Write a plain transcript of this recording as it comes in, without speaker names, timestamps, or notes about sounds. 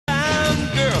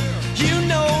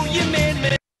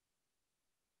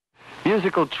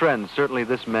Musical trends. Certainly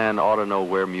this man ought to know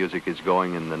where music is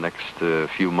going in the next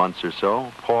few months or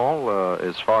so. Paul,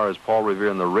 as far as Paul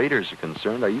Revere and the Raiders are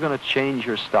concerned, are you going to change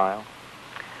your style?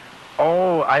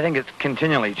 Oh, I think it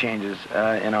continually changes,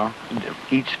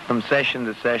 each from session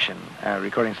to session,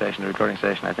 recording session to recording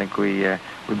session. I think we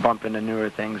bump into newer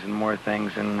things and more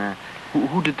things. And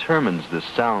who determines the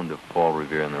sound of Paul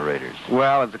Revere and the Raiders?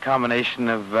 Well, it's a combination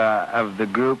of the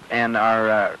group and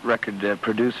our record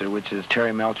producer, which is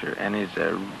Terry Melcher, and he's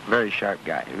a very sharp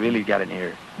guy. He really got an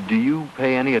ear. Do you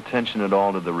pay any attention at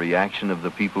all to the reaction of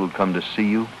the people who come to see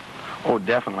you? Oh,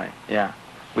 definitely, yeah.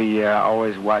 We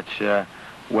always watch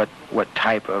what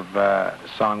type of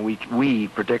song we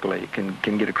particularly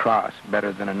can get across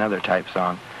better than another type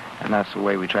song, and that's the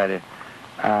way we try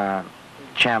to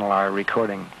channel our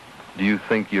recording. Do you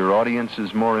think your audience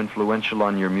is more influential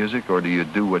on your music, or do you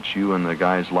do what you and the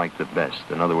guys like the best?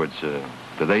 In other words,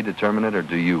 do they determine it, or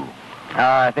do you?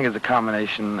 I think it's a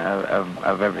combination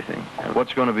of everything.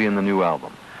 What's going to be in the new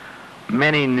album?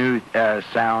 Many new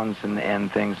sounds and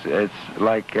things. It's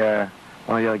like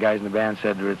one of the other guys in the band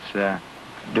said, it's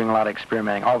doing a lot of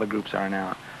experimenting. All the groups are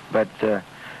now. But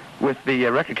with the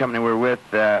record company we're with,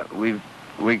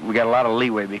 we got a lot of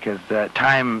leeway because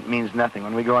time means nothing.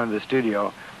 When we go into the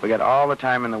studio, we got all the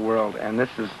time in the world, and this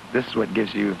is what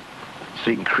gives you, so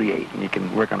you can create and you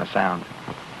can work on a sound.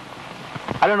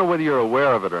 I don't know whether you're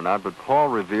aware of it or not, but Paul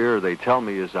Revere, they tell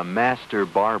me, is a master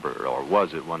barber, or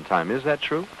was at one time. Is that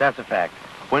true? That's a fact.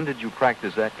 When did you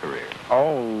practice that career?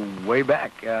 Oh, way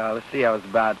back. Let's see, I was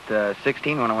about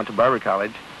 16 when I went to barber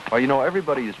college. Well, you know,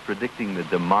 everybody is predicting the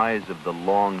demise of the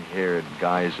long-haired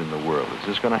guys in the world. Is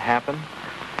this going to happen?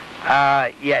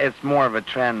 Yeah, it's more of a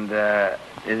trend.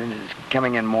 It's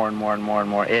coming in more and more and more and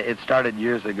more. It started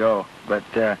years ago, but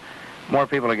more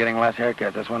people are getting less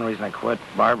haircuts. That's one reason I quit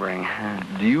barbering.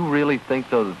 Do you really think,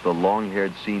 though, that the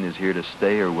long-haired scene is here to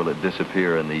stay, or will it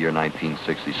disappear in the year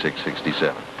 1966,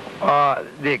 67?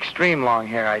 The extreme long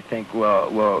hair, I think,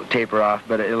 will taper off,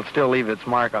 but it'll still leave its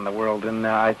mark on the world. And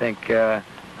I think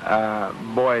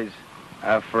boys,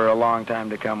 for a long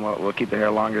time to come, will keep the hair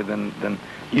longer than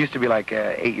used to be like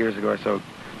 8 years ago or so.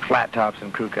 Flat tops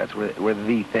and crew cuts were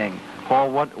the thing.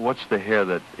 Paul, what's the hair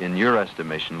that, in your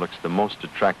estimation, looks the most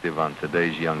attractive on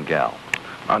today's young gal?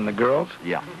 On the girls?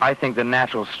 Yeah. I think the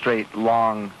natural, straight,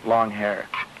 long hair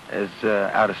is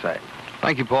out of sight.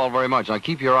 Thank you, Paul, very much. Now,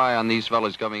 keep your eye on these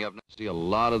fellas coming up next. See a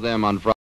lot of them on Friday.